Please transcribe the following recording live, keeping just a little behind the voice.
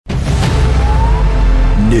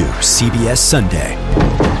New CBS Sunday.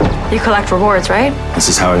 You collect rewards, right? This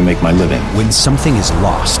is how I make my living. When something is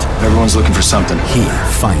lost, everyone's looking for something. He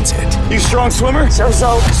finds it. You strong swimmer?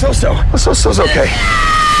 So-so. So-so's okay.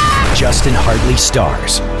 Justin Hartley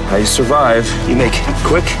stars. How you survive, you make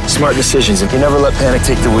quick, smart decisions, and you never let panic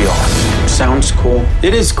take the wheel. Sounds cool.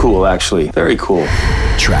 It is cool, actually. Very cool.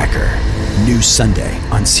 Tracker. New Sunday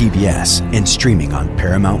on CBS and streaming on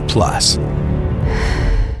Paramount Plus.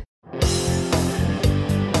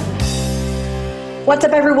 What's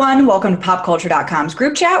up, everyone? Welcome to PopCulture.com's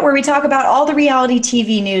group chat, where we talk about all the reality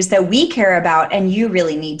TV news that we care about and you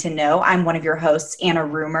really need to know. I'm one of your hosts, Anna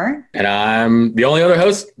Rumor. And I'm the only other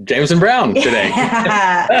host, Jameson Brown, today.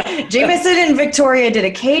 Yeah. Jameson and Victoria did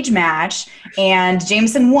a cage match, and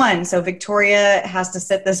Jameson won, so Victoria has to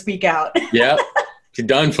sit this week out. Yep. She's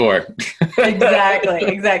done for.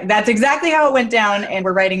 Exactly. That's exactly how it went down, and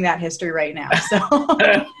we're writing that history right now.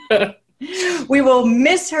 So we will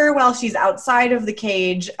miss her while she's outside of the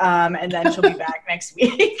cage, and then she'll be back next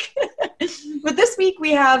week. But this week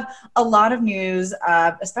we have a lot of news,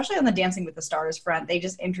 especially on the Dancing with the Stars front. They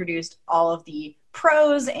just introduced all of the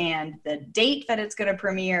pros and the date that it's going to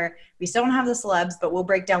premiere. We still don't have the celebs, but we'll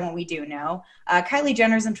break down what we do know. Kylie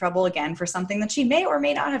Jenner's in trouble again for something that she may or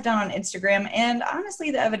may not have done on Instagram, and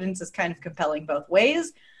honestly, the evidence is kind of compelling both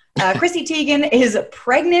ways. Chrissy Teigen is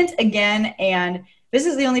pregnant again, and this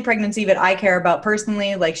is the only pregnancy that I care about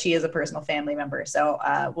personally. Like, she is a personal family member. So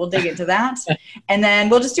we'll dig into that. And then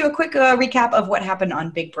we'll just do a quick recap of what happened on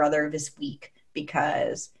Big Brother this week,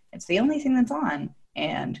 because it's the only thing that's on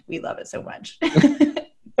and we love it so much.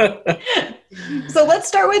 So let's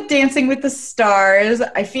start with Dancing with the Stars.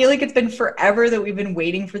 I feel like it's been forever that we've been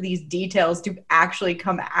waiting for these details to actually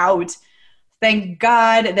come out. Thank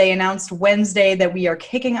God they announced Wednesday that we are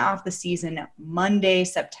kicking off the season Monday,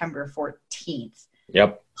 September 14th.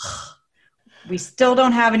 Yep. We still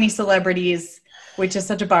don't have any celebrities, which is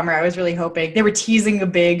such a bummer. I was really hoping. They were teasing a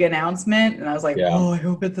big announcement, and I was like, oh, I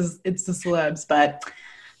hope it's the celebs, but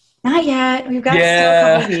not yet. We've got still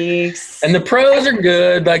a couple weeks. And the pros are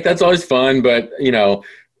good. Like, that's always fun, but, you know,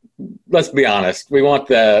 let's be honest. We want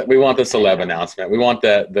the celeb announcement. We want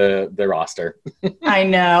the roster. I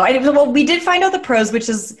know. Well, we did find out the pros, which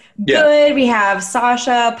is good. Yeah. We have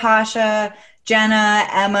Sasha, Pasha, Jenna,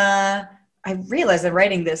 Emma. I realized I'm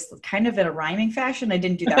writing this kind of in a rhyming fashion. I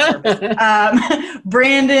didn't do that on purpose.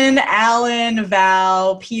 Brandon, Alan,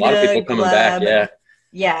 Val, Peta, a lot of people coming back, yeah.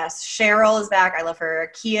 Yes, Cheryl is back. I love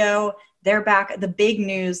her. Keo, they're back. The big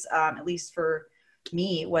news, at least for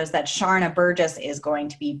me, was that Sharna Burgess is going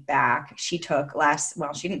to be back. She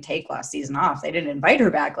didn't take last season off. They didn't invite her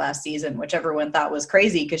back last season, which everyone thought was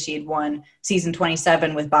crazy because she had won season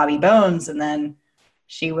 27 with Bobby Bones, and then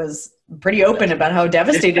she was pretty open about how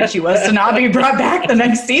devastated she was to not be brought back the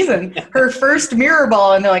next season. Her first mirror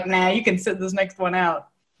ball, and they're like, nah, you can sit this next one out.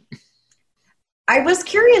 I was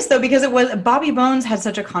curious, though, because Bobby Bones had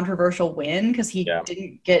such a controversial win because he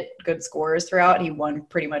didn't get good scores throughout. He won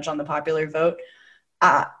pretty much on the popular vote.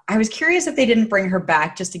 I was curious if they didn't bring her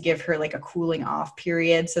back just to give her like a cooling off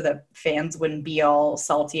period so that fans wouldn't be all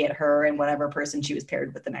salty at her and whatever person she was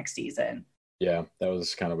paired with the next season. Yeah, that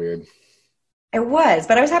was kind of weird. It was,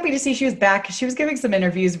 but I was happy to see she was back. She was giving some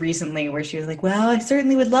interviews recently where she was like, well, I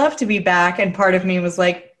certainly would love to be back. And part of me was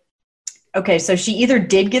like, okay, so she either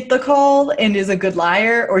did get the call and is a good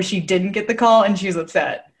liar, or she didn't get the call and she's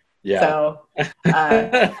upset. Yeah. So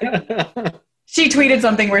she tweeted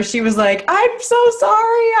something where she was like, I'm so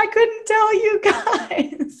sorry, I couldn't tell you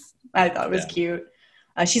guys. I thought it was cute.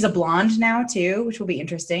 She's a blonde now, too, which will be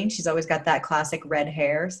interesting. She's always got that classic red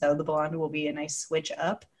hair, so the blonde will be a nice switch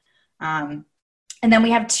up. And then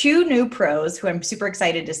we have two new pros who I'm super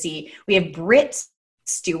excited to see. We have Britt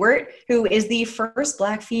Stewart, who is the first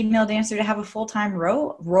Black female dancer to have a full-time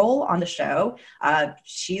role on the show.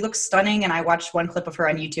 She looks stunning, and I watched one clip of her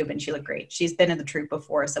on YouTube, and she looked great. She's been in the troupe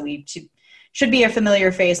before, so she should be a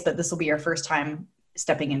familiar face, but this will be her first time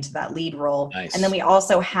stepping into that lead role. Nice. And then we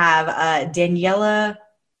also have Daniela.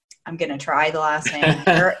 I'm going to try the last name.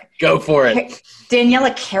 Go for it.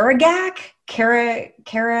 Daniela Karagac.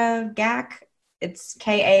 It's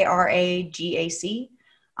Karagac.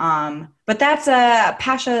 But that's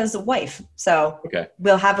Pasha's wife. So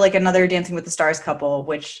we'll have like another Dancing with the Stars couple,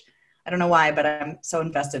 which I don't know why, but I'm so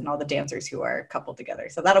invested in all the dancers who are coupled together.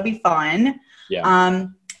 So that'll be fun. Yeah.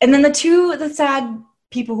 And then the sad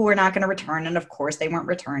people who are not going to return, and of course they weren't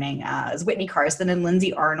returning, is Whitney Carson and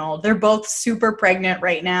Lindsay Arnold. They're both super pregnant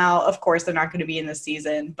right now. Of course they're not going to be in this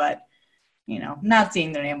season, but you know, not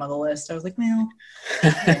seeing their name on the list, I was like, well,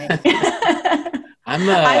 okay.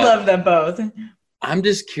 I love them both. I'm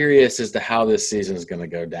just curious as to how this season is going to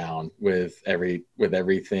go down with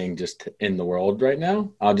everything just in the world right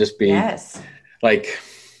now. I'll just be like,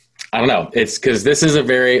 I don't know. It's because this is a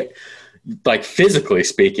very, like, physically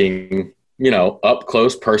speaking, up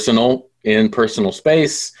close, personal, in personal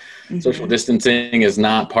space. Social distancing is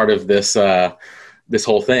not part of this this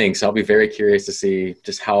whole thing. So I'll be very curious to see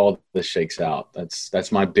just how all this shakes out.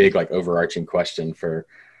 That's my big, like, overarching question for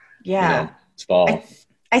this fall.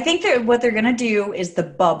 I think that what they're going to do is the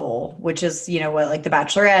bubble, which is, what like The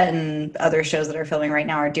Bachelorette and other shows that are filming right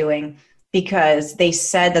now are doing, because they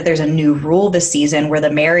said that there's a new rule this season where the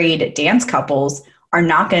married dance couples are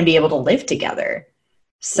not going to be able to live together.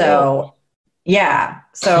 So,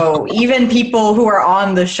 so even people who are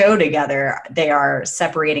on the show together, they are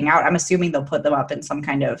separating out. I'm assuming they'll put them up in some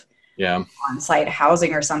kind of on-site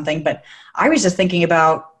housing or something. But I was just thinking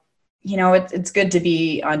about, it's good to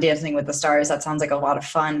be on Dancing with the Stars. That sounds like a lot of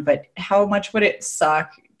fun, but how much would it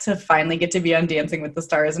suck to finally get to be on Dancing with the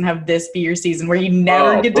Stars and have this be your season where you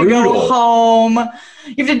never get to go home?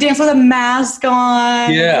 You have to dance with a mask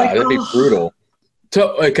on. Yeah, that'd be brutal.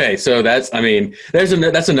 So, okay, so that's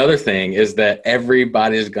another thing is that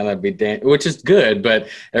everybody's going to be dancing, which is good, but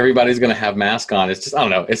everybody's going to have masks on. It's just, I don't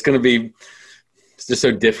know, it's just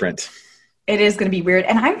so different. It is going to be weird.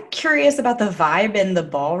 And I'm curious about the vibe in the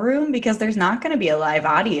ballroom because there's not going to be a live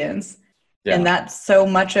audience. Yeah. And that's so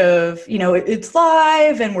much of, it's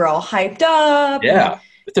live and we're all hyped up. Yeah.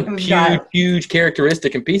 It's a huge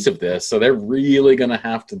characteristic and piece of this. So they're really going to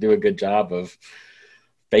have to do a good job of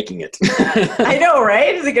faking it. I know,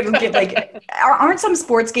 right? Is it going to get like, aren't some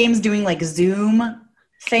sports games doing like Zoom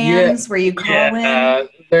fans where you call in?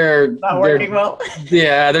 They're not working well.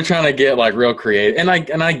 Yeah, they're trying to get like real creative, and I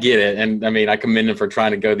get it, and I mean I commend them for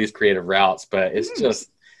trying to go these creative routes, but it's just,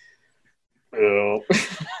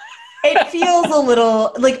 it feels a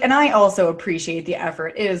little like, and I also appreciate the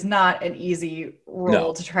effort. It is not an easy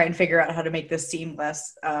role to try and figure out how to make this seem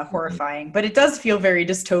less horrifying, but it does feel very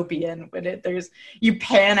dystopian when you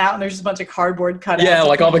pan out and there's just a bunch of cardboard cutouts. Yeah,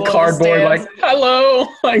 like all the cardboard, like hello,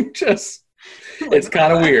 like just. It's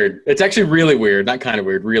kind of weird. It's actually really weird. Not kind of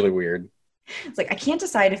weird, really weird. It's like, I can't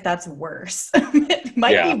decide if that's worse. It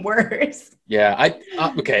might be worse. Yeah.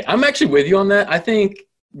 Okay. I'm actually with you on that. I think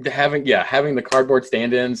having the cardboard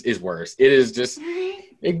stand-ins is worse. It is just,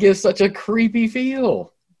 it gives such a creepy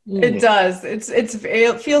feel. It does.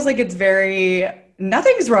 It feels like it's very,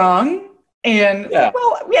 nothing's wrong. And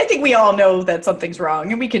I think we all know that something's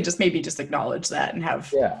wrong and we can just maybe just acknowledge that and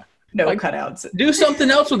have cutouts. Do something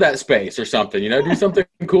else with that space or something, do something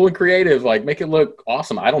cool and creative, like make it look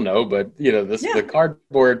awesome. I don't know, but the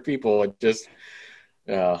cardboard people, it just,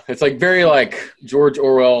 it's like very like George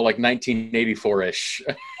Orwell, like 1984-ish.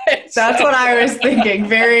 That's what I was thinking.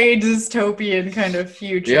 Very dystopian kind of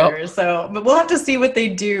future. Yep. So, but we'll have to see what they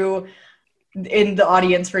do in the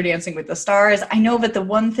audience for Dancing with the Stars. I know that the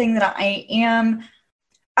one thing that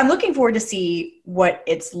I'm looking forward to see what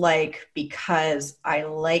it's like because I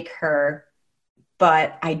like her,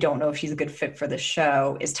 but I don't know if she's a good fit for the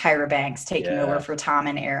show, is Tyra Banks taking over for Tom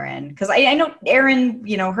and Aaron. Because I know Aaron,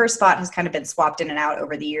 her spot has kind of been swapped in and out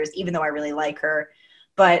over the years, even though I really like her.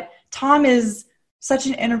 But Tom is such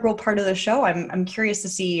an integral part of the show. I'm curious to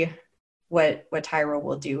see what Tyra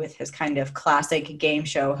will do with his kind of classic game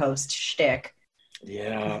show host shtick.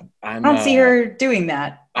 Yeah, I don't see her doing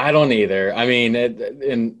that. I don't either. I mean,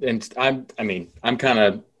 I'm kind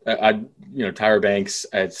of, Tyra Banks.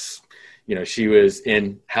 It's, she was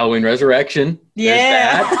in Halloween Resurrection.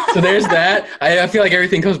 So there's that. I feel like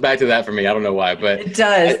everything comes back to that for me. I don't know why, but it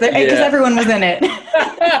does because everyone was in it.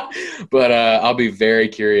 But I'll be very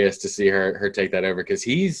curious to see her take that over because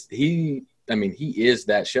he is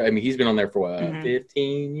that show. I mean, he's been on there for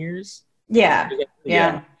 15 years. Yeah.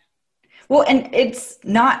 Well, and it's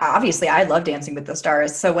not, obviously, I love Dancing with the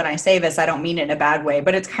Stars. So when I say this, I don't mean it in a bad way,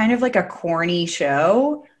 but it's kind of like a corny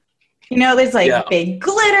show. There's like big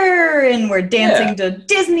glitter and we're dancing to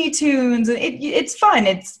Disney tunes. And it's fun.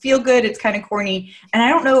 It's feel good. It's kind of corny. And I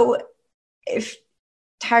don't know if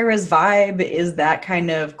Tyra's vibe is that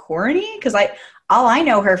kind of corny because all I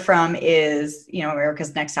know her from is,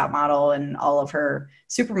 America's Next Top Model and all of her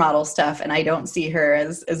supermodel stuff. And I don't see her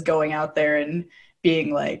as going out there and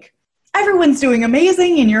being like, everyone's doing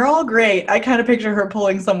amazing and you're all great. I kind of picture her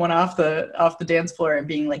pulling someone off the dance floor and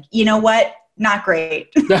being like, you know what? Not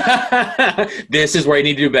great. This is where you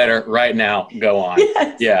need to do better right now. Go on.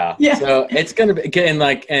 Yes. Yeah. So it's going to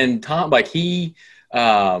be, and Tom, like he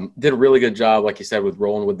did a really good job, like you said, with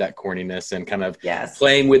rolling with that corniness and kind of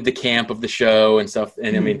playing with the camp of the show and stuff.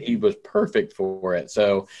 And I mean, he was perfect for it.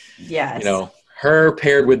 So, her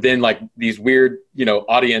paired with then like these weird,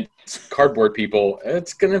 audience cardboard people,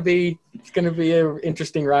 it's gonna be an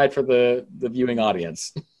interesting ride for the viewing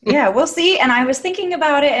audience. Yeah, we'll see. And I was thinking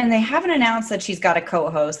about it, and they haven't announced that she's got a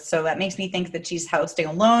co-host, so that makes me think that she's hosting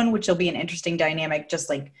alone, which will be an interesting dynamic, just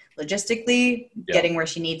like logistically getting where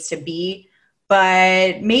she needs to be.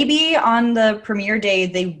 But maybe on the premiere day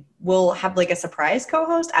they will have like a surprise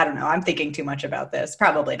co-host. I don't know. I'm thinking too much about this.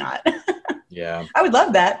 Probably not. Yeah, I would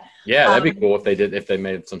love that. Yeah, that'd be cool if they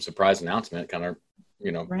made some surprise announcement, kind of,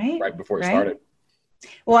 right before it started.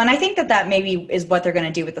 Well, and I think that maybe is what they're going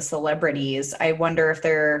to do with the celebrities. I wonder if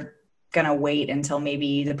they're going to wait until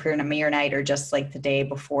maybe the premiere night or just like the day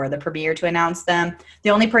before the premiere to announce them.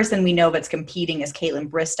 The only person we know that's competing is Caitlin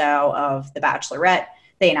Bristow of The Bachelorette.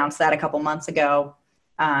 They announced that a couple months ago.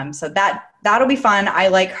 So that'll be fun. I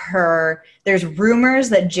like her. There's rumors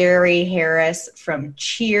that Jerry Harris from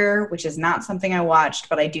Cheer, which is not something I watched,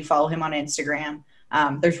 but I do follow him on Instagram.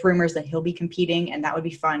 There's rumors that he'll be competing, and that would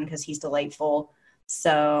be fun because he's delightful.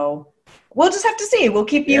 So we'll just have to see. We'll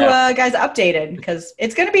keep you guys updated because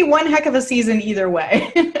it's going to be one heck of a season either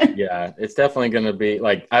way. Yeah, it's definitely going to be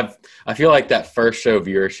like I feel like that first show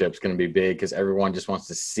viewership is going to be big because everyone just wants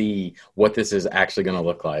to see what this is actually going to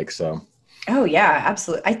look like. So. Oh, yeah,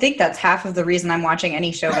 absolutely. I think that's half of the reason I'm watching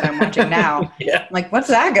any show that I'm watching now. Yeah. Like, what's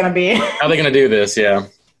that going to be? How are they going to do this? Yeah.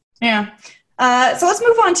 Yeah. So let's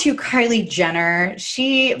move on to Kylie Jenner.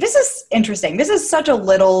 This is interesting. This is such a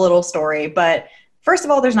little story, but first of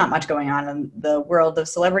all, there's not much going on in the world of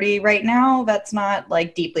celebrity right now that's not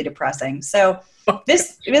like deeply depressing. So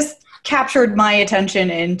this captured my attention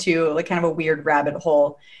into like kind of a weird rabbit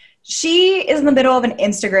hole. She is in the middle of an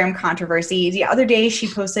Instagram controversy. The other day, she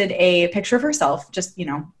posted a picture of herself, just,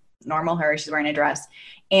 normal her. She's wearing a dress.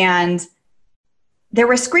 And there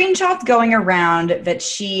were screenshots going around that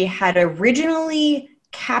she had originally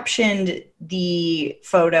captioned the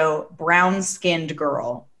photo brown-skinned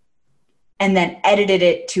girl and then edited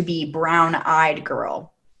it to be brown-eyed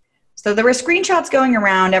girl. So there were screenshots going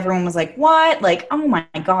around. Everyone was like, what? Like, oh my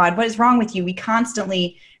God, what is wrong with you? We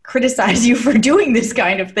constantly criticize you for doing this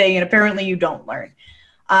kind of thing, and apparently you don't learn.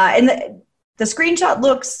 And the screenshot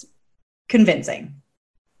looks convincing.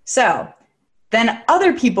 So then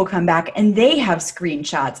other people come back and they have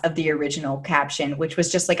screenshots of the original caption, which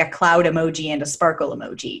was just like a cloud emoji and a sparkle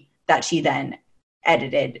emoji that she then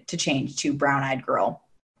edited to change to brown-eyed girl.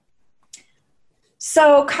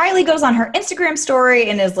 So Kylie goes on her Instagram story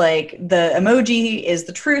and is like, the emoji is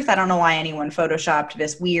the truth. I don't know why anyone photoshopped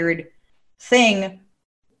this weird thing.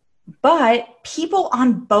 But people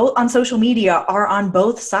on social media are on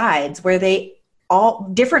both sides where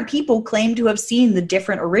different people claim to have seen the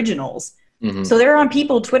different originals. Mm-hmm. So there are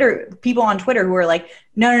people on Twitter who are like,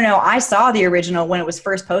 no, I saw the original when it was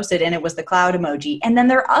first posted and it was the cloud emoji. And then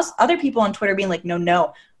there are other people on Twitter being like,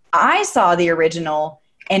 no, I saw the original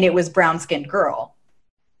and it was brown-skinned girl.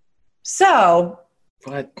 So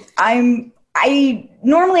what?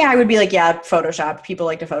 Normally I would be like, yeah, Photoshop. People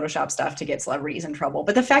like to Photoshop stuff to get celebrities in trouble.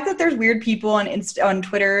 But the fact that there's weird people on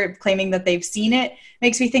Twitter claiming that they've seen it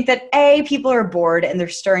makes me think that A, people are bored and they're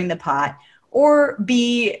stirring the pot, or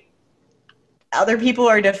B, other people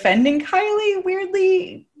are defending Kylie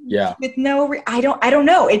weirdly. Yeah. With I don't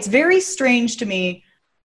know. It's very strange to me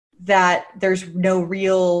that there's no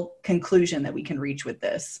real conclusion that we can reach with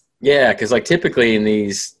this. Yeah, because like typically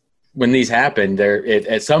when these happen,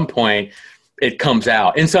 at some point it comes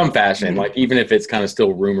out in some fashion, mm-hmm. like even if it's kind of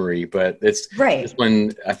still rumory, but it's right. This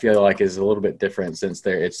one I feel like is a little bit different since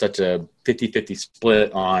it's such a 50-50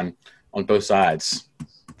 split on both sides.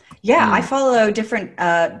 Yeah, I follow different,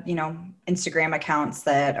 Instagram accounts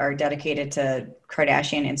that are dedicated to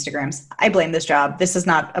Kardashian Instagrams. I blame this job. This is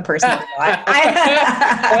not a personal No,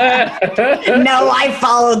 I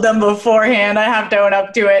followed them beforehand. I have to own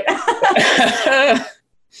up to it.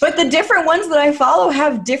 But the different ones that I follow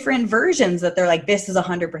have different versions that they're like, this is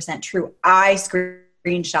 100% true. I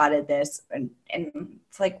screenshotted this. And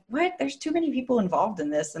it's like, what? There's too many people involved in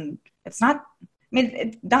this. And it's not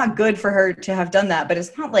good for her to have done that, but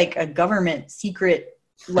it's not like a government secret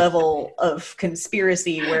level of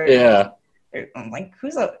conspiracy where I'm like,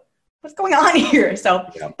 what's going on here? So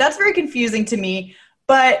that's very confusing to me.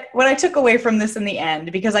 But what I took away from this in the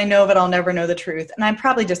end, because I know that I'll never know the truth, and I'm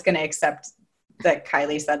probably just going to accept that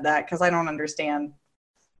Kylie said that because I don't understand.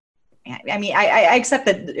 I mean, I accept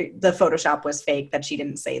that the Photoshop was fake, that she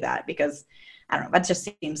didn't say that, because I don't know, that just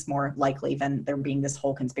seems more likely than there being this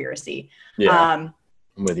whole conspiracy. Yeah,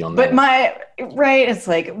 I'm with you on that. But it's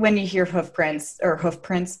like when you hear hoofprints,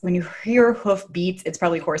 when you hear hoof beats, it's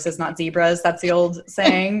probably horses, not zebras. That's the old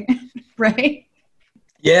saying, right?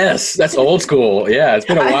 Yes, that's old school. Yeah, it's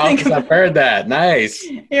been a while since I've heard that. Nice.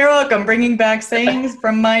 You're welcome. Bringing back sayings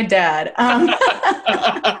from my dad.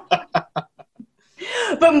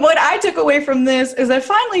 But what I took away from this is that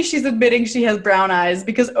finally she's admitting she has brown eyes,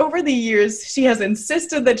 because over the years she has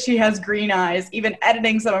insisted that she has green eyes, even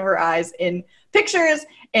editing some of her eyes in pictures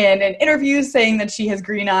and in interviews saying that she has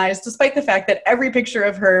green eyes, despite the fact that every picture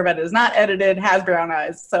of her that is not edited has brown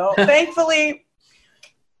eyes. So thankfully,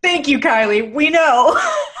 thank you, Kylie. We know.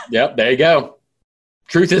 Yep, there you go.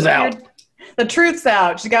 Truth is out. The truth's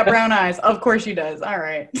out. She's got brown eyes. Of course she does. All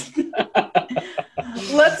right.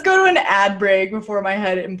 Let's go to an ad break before my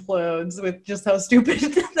head implodes with just how stupid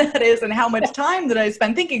that is and how much time that I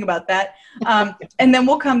spend thinking about that. And then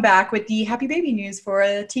we'll come back with the happy baby news for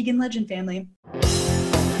a Teigen legend family.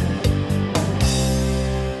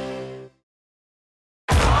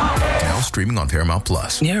 Now streaming on Paramount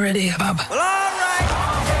Plus. You ready, Bob? Well, all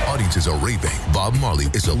right. Audiences are raving. Bob Marley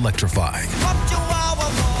is electrifying.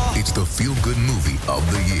 It's the feel-good movie of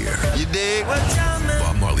the year. You dig?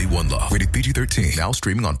 Bob Marley, One Love. Rated PG-13. Now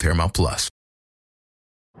streaming on Paramount Plus.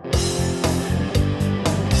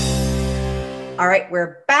 All right,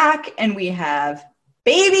 we're back, and we have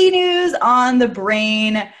baby news on the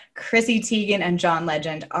brain. Chrissy Teigen and John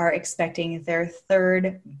Legend are expecting their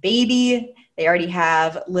third baby. They already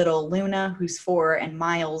have little Luna, who's 4, and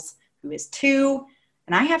Miles, who is 2.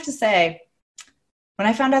 And I have to say, when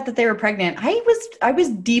I found out that they were pregnant, I was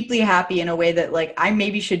deeply happy in a way that, like, I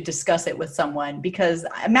maybe should discuss it with someone, because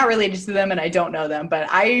I'm not related to them and I don't know them, but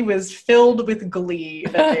I was filled with glee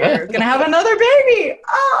that they're going to have another baby.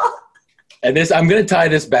 Oh! And I'm going to tie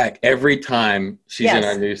this back every time she's in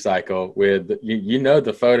our news cycle with, you know,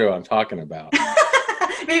 the photo I'm talking about.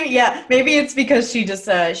 Maybe it's because she just,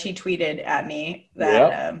 she tweeted at me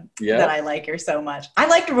that, that I like her so much. I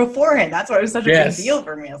liked her beforehand. That's why it was such a big deal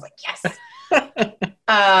for me. I was like, yes.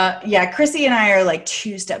 Chrissy and I are like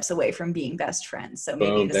 2 steps away from being best friends. So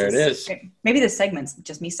maybe maybe this segment's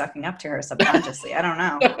just me sucking up to her subconsciously. I don't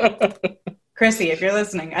know. Chrissy, if you're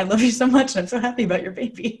listening, I love you so much. I'm so happy about your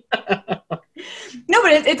baby. No,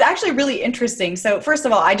 but it's actually really interesting. So first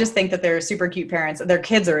of all, I just think that they're super cute parents. Their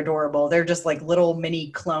kids are adorable. They're just like little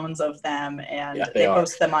mini clones of them. And they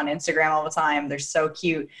post them on Instagram all the time. They're so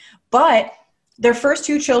cute. But their first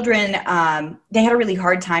 2 children, they had a really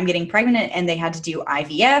hard time getting pregnant, and they had to do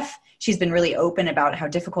IVF. She's been really open about how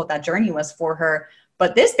difficult that journey was for her.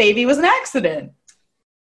 But this baby was an accident.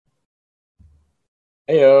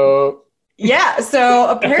 Heyo. Yeah, so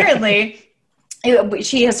apparently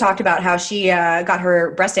she has talked about how she got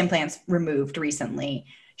her breast implants removed recently.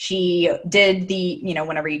 She did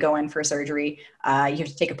whenever you go in for surgery, you have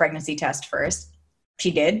to take a pregnancy test first. She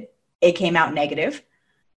did. It came out negative.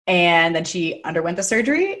 And then she underwent the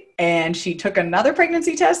surgery, and she took another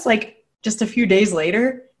pregnancy test like just a few days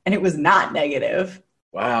later, and it was not negative.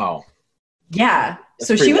 Wow. Yeah.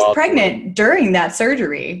 So she was pregnant during that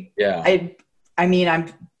surgery. Yeah. I mean,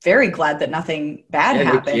 I'm very glad that nothing bad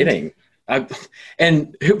happened. No kidding.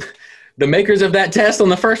 The makers of that test on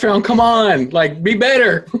the first round, come on, like, be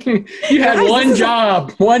better. You had one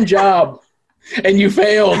job, and you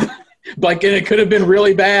failed. Like, and it could have been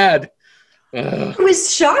really bad. I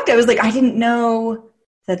was shocked. I was like, I didn't know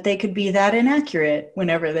that they could be that inaccurate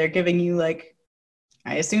whenever they're giving you, like,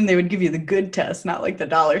 I assume they would give you the good test, not like the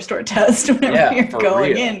dollar store test whenever you're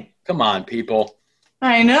going in. Come on, people.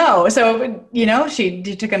 I know. So, she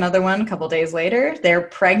took another one a couple days later. They're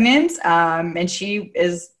pregnant, and she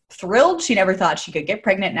is thrilled. She never thought she could get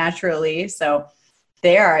pregnant naturally. So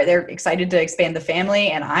they're excited to expand the family,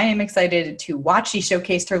 and I am excited to watch. She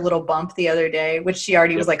showcased her little bump the other day, which she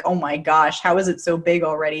already was like, oh my gosh, how is it so big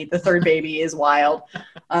already? The third baby is wild.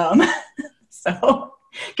 So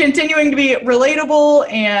continuing to be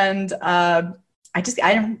relatable, and I'm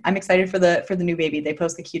excited for the new baby. They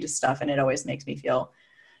post the cutest stuff, and it always makes me feel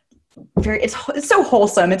it's so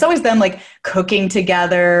wholesome. It's always them like cooking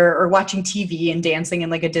together or watching TV and dancing in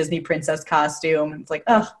like a Disney princess costume. It's like,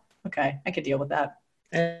 oh, okay, I could deal with that.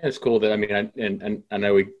 And it's cool that, I mean, I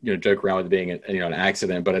know we joke around with it being an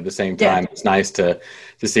accident, but at the same time, it's nice to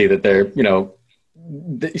see that they're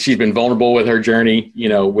she's been vulnerable with her journey,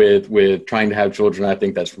 with trying to have children. I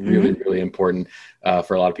think that's really, really important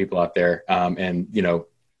for a lot of people out there. And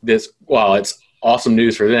while it's awesome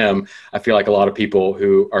news for them, I feel like a lot of people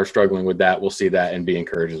who are struggling with that will see that and be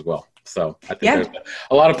encouraged as well. So I think there's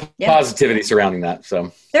a lot of positivity surrounding that.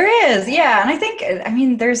 So there is. Yeah. And I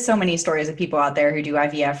think, there's so many stories of people out there who do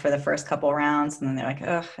IVF for the first couple rounds, and then they're like,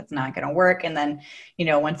 oh, it's not going to work. And then,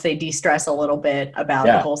 once they de-stress a little bit about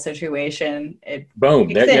the whole situation, boom.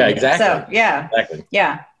 Exactly. So exactly.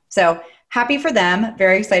 Yeah. So happy for them.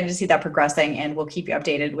 Very excited to see that progressing, and we'll keep you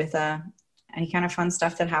updated with any kind of fun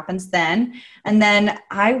stuff that happens then. And then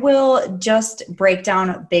I will just break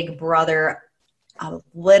down Big Brother a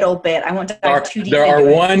little bit. I won't dive too deep.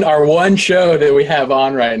 Our one show that we have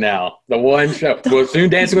on right now. The one show. We'll soon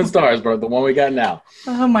Dancing with Stars, but the one we got now.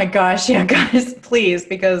 Oh my gosh. Yeah, guys, please,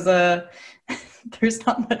 because there's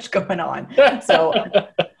not much going on. So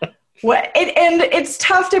and it's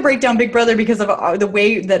tough to break down Big Brother because of the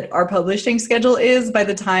way that our publishing schedule is. By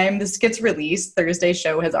the time this gets released, Thursday's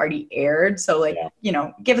show has already aired. So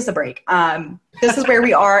give us a break. This is where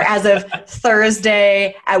we are as of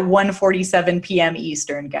Thursday at 1:47 p.m.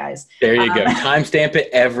 Eastern, guys. There you go. Timestamp it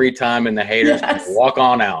every time, and the haters can walk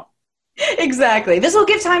on out. Exactly. This will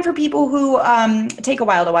give time for people who take a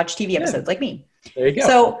while to watch TV episodes like me. There you go.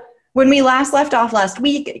 So when we last left off last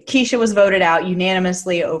week, Keisha was voted out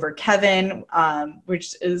unanimously over Kevin,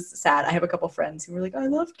 which is sad. I have a couple friends who were like, I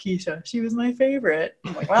loved Keisha. She was my favorite.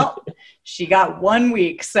 I'm like, well, she got 1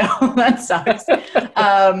 week, so that sucks.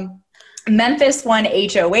 Memphis won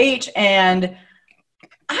HOH, and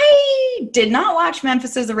I did not watch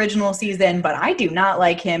Memphis's original season, but I do not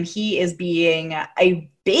like him. He is being a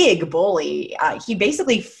big bully. He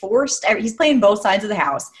basically he's playing both sides of the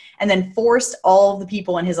house and then forced all of the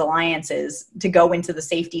people in his alliances to go into the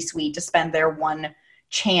safety suite to spend their one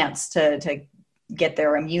chance to get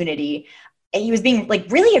their immunity. And he was being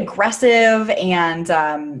really aggressive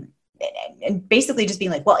and basically just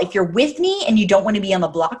being like, well, if you're with me and you don't want to be on the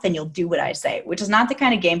block, then you'll do what I say, which is not the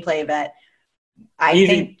kind of gameplay that I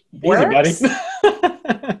think works. Easy,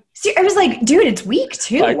 buddy. See, I was like, dude, it's week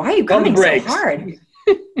 2. Why are you coming so hard?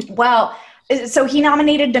 Well, so he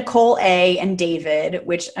nominated Nicole A. and David,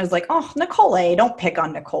 which I was like, oh, Nicole A. Don't pick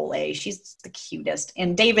on Nicole A. She's the cutest.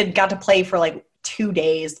 And David got to play for 2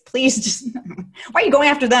 days. Please just, why are you going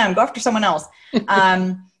after them? Go after someone else.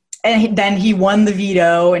 And then he won the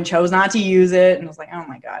veto and chose not to use it. And I was like, oh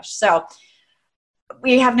my gosh. So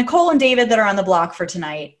we have Nicole and David that are on the block for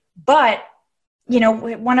tonight, but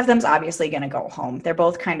one of them's obviously going to go home. They're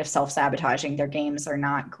both kind of self-sabotaging. Their games are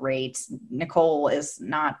not great. Nicole is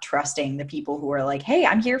not trusting the people who are like, hey,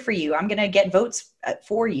 I'm here for you. I'm going to get votes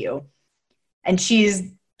for you. And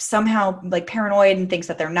she's somehow paranoid and thinks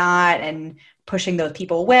that they're not and pushing those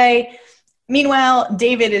people away. Meanwhile,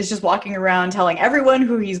 David is just walking around telling everyone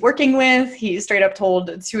who he's working with. He straight up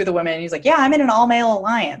told 2 of the women, he's like, yeah, I'm in an all-male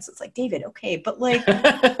alliance. It's like, David, okay, but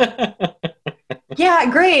yeah,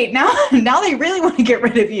 great. Now they really want to get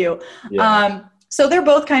rid of you. Yeah. So they're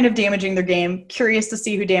both kind of damaging their game. Curious to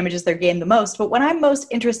see who damages their game the most. But what I'm most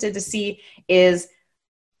interested to see is,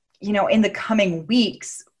 in the coming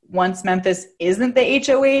weeks, once Memphis isn't the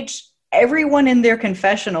HOH, everyone in their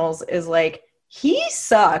confessionals is like, he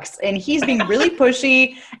sucks and he's being really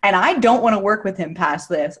pushy and I don't want to work with him past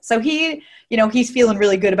this. So he's feeling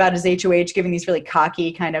really good about his HOH, giving these really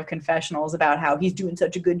cocky kind of confessionals about how he's doing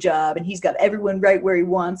such a good job and he's got everyone right where he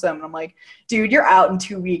wants them. And I'm like, dude, you're out in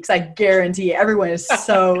 2 weeks. I guarantee everyone is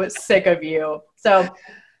so sick of you. So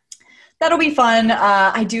that'll be fun.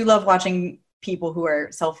 I do love watching people who are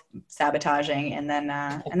self-sabotaging. And then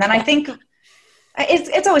I think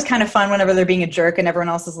it's always kind of fun whenever they're being a jerk and everyone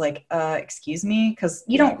else is like, excuse me, because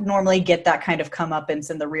you don't normally get that kind of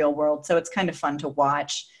comeuppance in the real world. So it's kind of fun to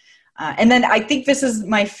watch. And then I think this is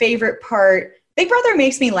my favorite part. Big Brother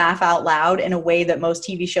makes me laugh out loud in a way that most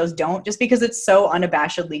TV shows don't, just because it's so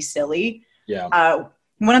unabashedly silly. Yeah.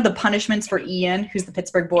 One of the punishments for Ian, who's the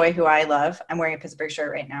Pittsburgh boy who I love, I'm wearing a Pittsburgh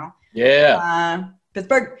shirt right now. Yeah.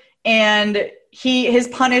 Pittsburgh. And his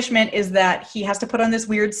punishment is that he has to put on this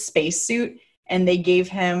weird spacesuit. And they gave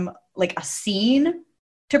him a scene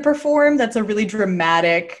to perform. That's a really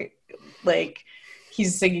dramatic,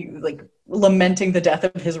 he's singing, lamenting the death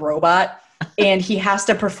of his robot. And he has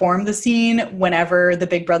to perform the scene whenever the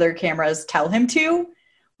Big Brother cameras tell him to,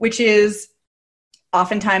 which is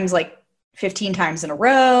oftentimes 15 times in a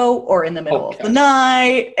row or in the middle of the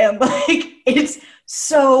night. And it's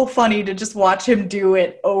so funny to just watch him do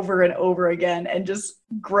it over and over again and just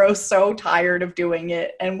grow so tired of doing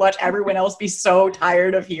it and watch everyone else be so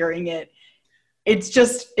tired of hearing it. It's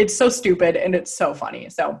so stupid and it's so funny.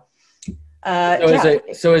 So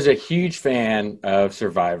as a huge fan of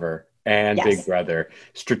Survivor and yes. Big Brother,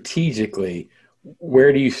 strategically,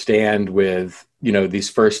 where do you stand with, these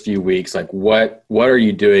first few weeks? What are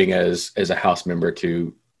you doing as a house member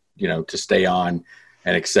to stay on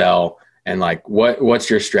and excel? And what's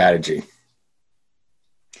your strategy?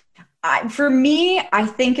 For me, I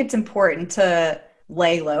think it's important to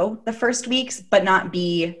lay low the first weeks, but not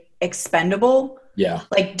be expendable. Yeah.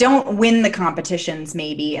 Don't win the competitions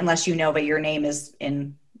maybe, unless you know that your name is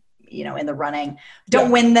in in the running.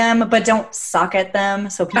 Don't win them, but don't suck at them.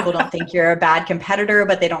 So people don't think you're a bad competitor,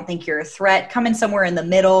 but they don't think you're a threat. Come in somewhere in the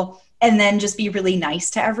middle and then just be really nice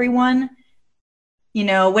to everyone.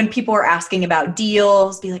 When people are asking about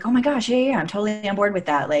deals, be like, oh my gosh, yeah, I'm totally on board with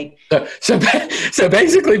that. Like, so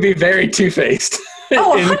basically be very two-faced.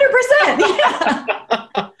 Oh, 100%. Yeah.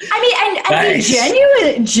 I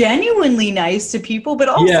mean, be genuinely nice to people, but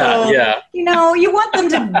also, you want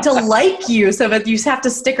them to like you so that you have to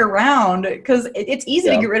stick around, because it's easy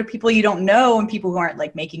to get rid of people you don't know and people who aren't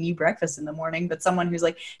like making you breakfast in the morning, but someone who's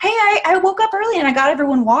like, hey, I woke up early and I got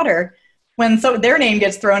everyone water. When their name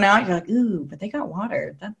gets thrown out, you're like, ooh, but they got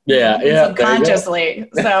water. Subconsciously.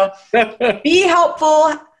 So be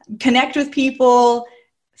helpful, connect with people,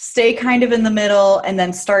 stay kind of in the middle, and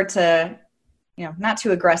then start to, not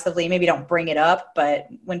too aggressively, maybe don't bring it up, but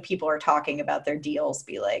when people are talking about their deals,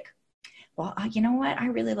 be like, well, you know what? I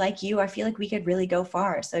really like you. I feel like we could really go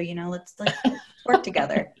far. So, let's work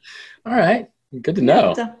together. All right. Good to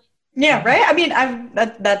know. Yeah, right? I mean,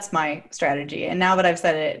 that's my strategy. And now that I've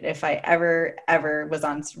said it, if I ever was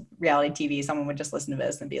on reality TV, someone would just listen to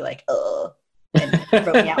this and be like, oh, and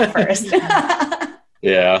vote me out first.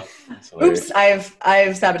 Yeah. Oops,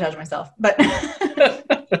 I've sabotaged myself. But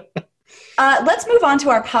let's move on to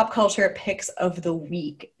our pop culture picks of the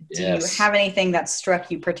week. Do you have anything that struck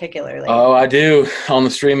you particularly? Oh, I do. On the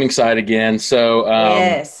streaming side again. So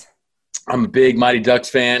yes. I'm a big Mighty Ducks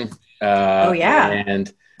fan.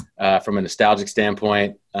 And from a nostalgic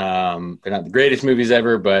standpoint, they're not the greatest movies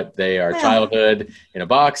ever, but they are childhood in a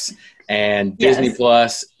box. And Disney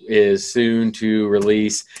Plus is soon to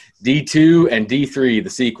release D2 and D3, the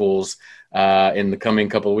sequels, in the coming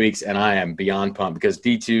couple of weeks. And I am beyond pumped because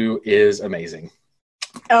D2 is amazing.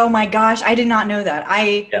 Oh my gosh, I did not know that.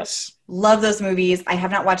 I love those movies. I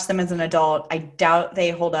have not watched them as an adult. I doubt they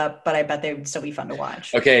hold up, but I bet they would still be fun to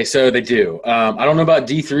watch. Okay, so they do. I don't know about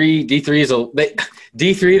D3.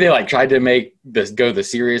 D3 they like tried to make this go the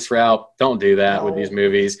serious route. Don't do that with these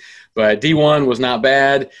movies. But D1 was not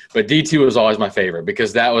bad, but D2 was always my favorite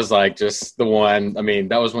because that was like just the one. I mean,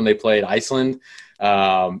 that was when they played Iceland.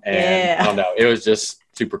 I don't know. It was just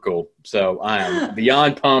super cool. So I am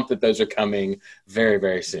beyond pumped that those are coming very,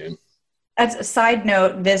 very soon. As a side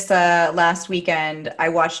note, this last weekend, I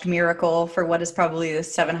watched Miracle for what is probably the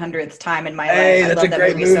 700th time in my life. I love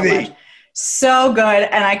that movie so much. So good.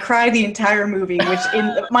 And I cried the entire movie, which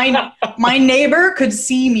my neighbor could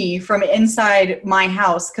see me from inside my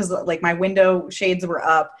house because like my window shades were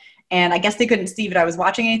up. And I guess they couldn't see that I was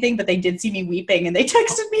watching anything, but they did see me weeping. And they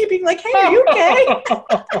texted me being like, hey, are you okay?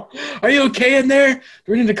 Are you okay in there?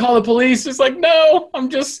 Do we need to call the police? It's like, no, I'm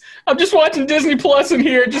just watching Disney Plus in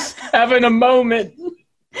here, just having a moment.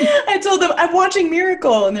 I told them, I'm watching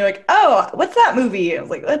Miracle. And they're like, oh, what's that movie? I was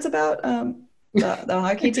like, that's about the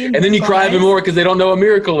hockey team. And then you cry even more because they don't know what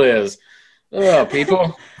Miracle is. Oh,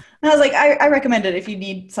 people. And I was like, I recommend it if you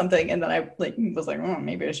need something. And then I was like, oh,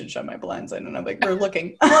 maybe I should shut my blinds in. And I'm like, we're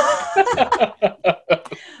looking.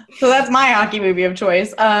 So that's my hockey movie of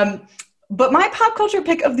choice. But my pop culture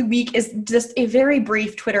pick of the week is just a very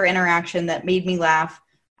brief Twitter interaction that made me laugh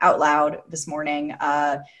out loud this morning.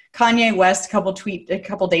 Kanye West, a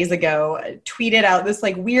couple days ago, tweeted out this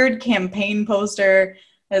like weird campaign poster.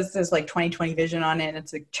 There's like 2020 vision on it, and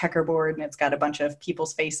it's a checkerboard, and it's got a bunch of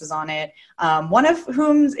people's faces on it. One of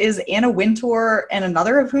whom is Anna Wintour, and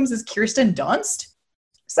another of whom is Kirsten Dunst.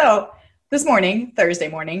 So this morning, Thursday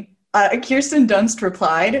morning, Kirsten Dunst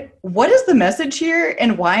replied, "What is the message here,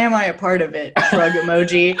 and why am I a part of it?" Shrug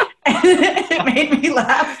emoji. And it made me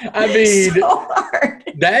laugh. I mean, so hard.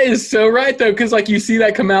 That is so right, though, because like you see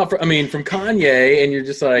that come out from Kanye, and you're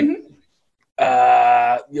just like,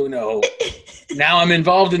 now I'm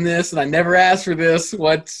involved in this and I never asked for this.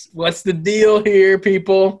 What's the deal here,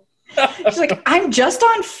 people? She's like, I'm just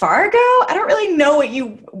on Fargo. I don't really know what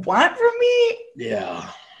you want from me. Yeah.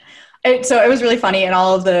 So it was really funny, and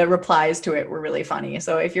all of the replies to it were really funny.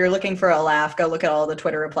 So if you're looking for a laugh, go look at all the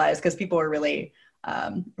Twitter replies because people are really,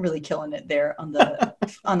 really killing it there on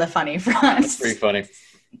the funny front. It's pretty funny.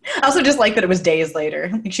 I also just like that it was days later.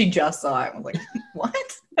 Like she just saw it. I was like,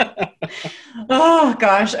 what? Oh,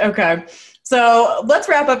 gosh. Okay. So let's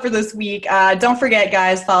wrap up for this week. Don't forget,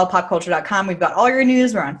 guys, follow popculture.com. We've got all your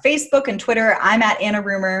news. We're on Facebook and Twitter. I'm at Anna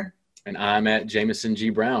Rumor. And I'm at Jameson G.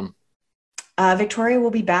 Brown. Victoria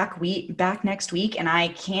will be back next week, and I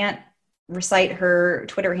can't recite her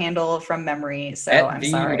Twitter handle from memory, so I'm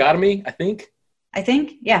sorry. Megatomy, I think.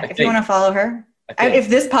 Yeah. If you want to follow her. If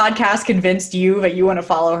this podcast convinced you that you want to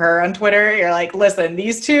follow her on Twitter, you're like, listen,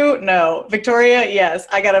 these two, no. Victoria, yes,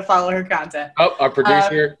 I got to follow her content. Oh, our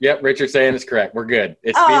producer, yep, Richard's saying it's correct. We're good.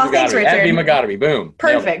 It's thanks, Richard. At Bemogotomy, boom.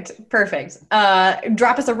 Perfect.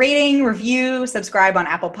 Drop us a rating, review, subscribe on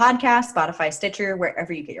Apple Podcasts, Spotify, Stitcher,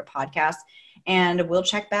 wherever you get your podcasts. And we'll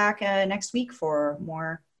check back next week for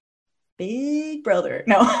more Big Brother.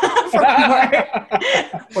 No,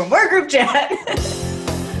 for more group chat.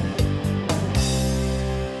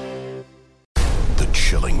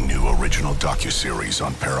 Chilling new original docuseries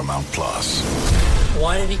on Paramount Plus.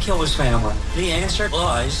 Why did he kill his family? The answer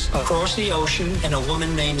lies across the ocean in a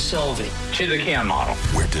woman named Sylvie. She's a Keon model.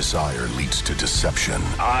 Where desire leads to deception.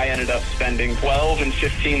 I ended up spending $12,000 and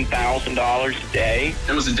 $15,000 a day.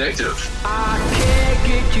 It was addictive. I can't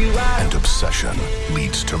get you out. And obsession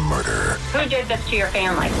leads to murder. Who did this to your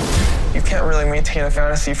family? You can't really maintain a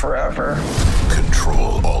fantasy forever.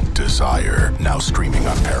 Control Alt Desire. Now streaming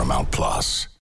on Paramount Plus.